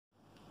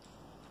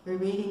We're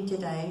reading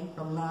today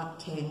from Mark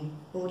 10,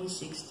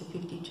 46 to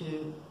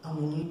 52 on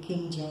the New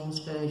King James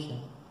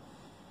Version.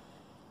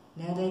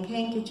 Now they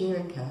came to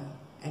Jericho,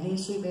 and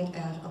as he went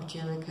out of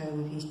Jericho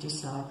with his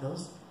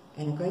disciples,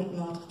 and a great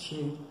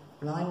multitude,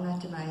 blind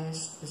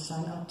Bartimaeus, the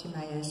son of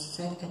Timaeus,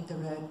 sat at the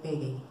road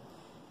begging.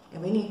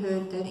 And when he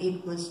heard that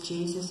it was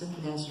Jesus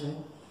of Nazareth,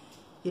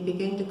 he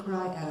began to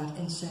cry out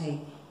and say,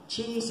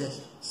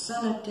 Jesus,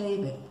 Son of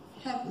David,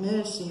 have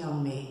mercy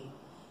on me.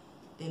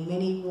 Then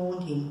many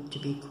warned him to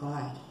be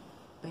quiet,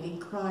 but he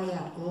cried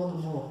out all the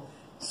more,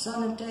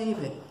 Son of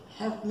David,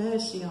 have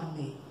mercy on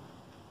me.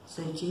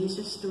 So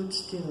Jesus stood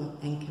still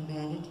and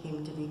commanded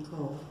him to be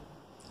called.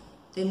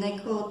 Then they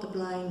called the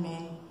blind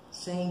man,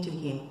 saying to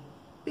him,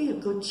 Be of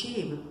good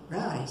cheer,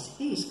 rise,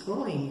 he is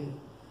calling you.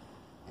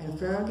 And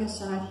throwing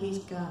aside his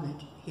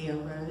garment, he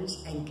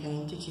arose and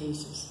came to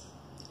Jesus.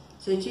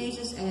 So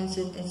Jesus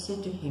answered and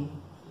said to him,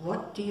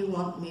 What do you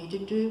want me to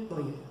do for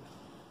you?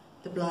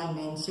 The blind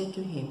man said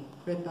to him,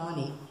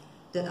 Rabboni,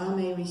 that I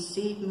may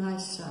receive my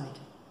sight.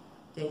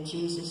 Then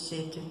Jesus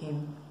said to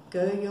him,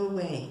 Go your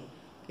way,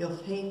 your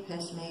faith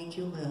has made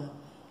you well.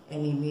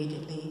 And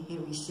immediately he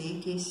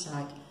received his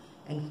sight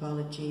and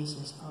followed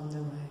Jesus on the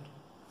road.